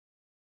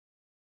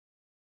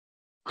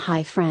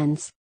Hi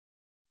friends.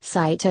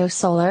 SAITO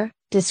Solar,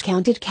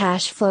 Discounted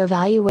Cash Flow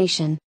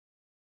Valuation.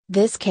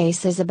 This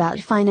case is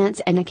about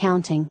finance and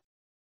accounting.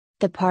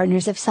 The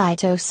partners of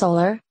SAITO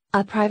Solar,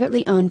 a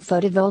privately owned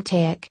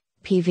photovoltaic,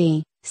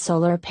 PV,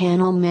 solar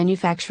panel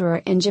manufacturer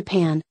in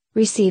Japan,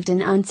 received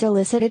an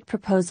unsolicited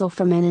proposal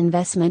from an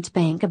investment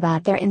bank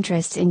about their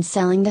interest in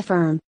selling the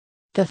firm.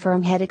 The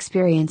firm had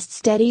experienced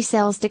steady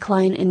sales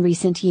decline in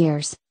recent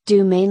years,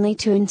 due mainly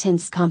to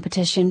intense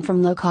competition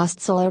from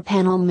low-cost solar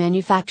panel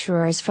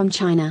manufacturers from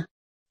China.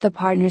 The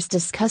partners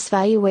discuss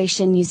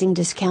valuation using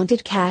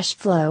discounted cash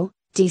flow,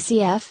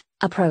 DCF,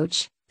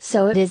 approach,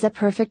 so it is a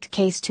perfect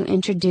case to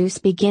introduce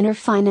beginner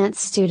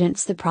finance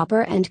students the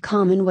proper and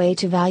common way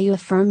to value a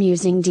firm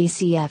using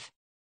DCF.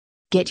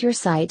 Get your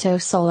SAITO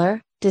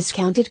Solar,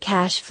 Discounted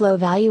Cash Flow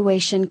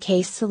Valuation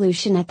Case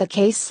Solution at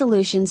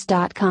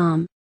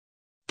thecasesolutions.com.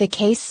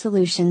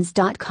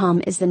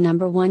 Thecasesolutions.com is the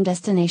 #1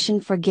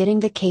 destination for getting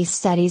the case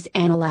studies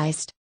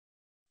analyzed.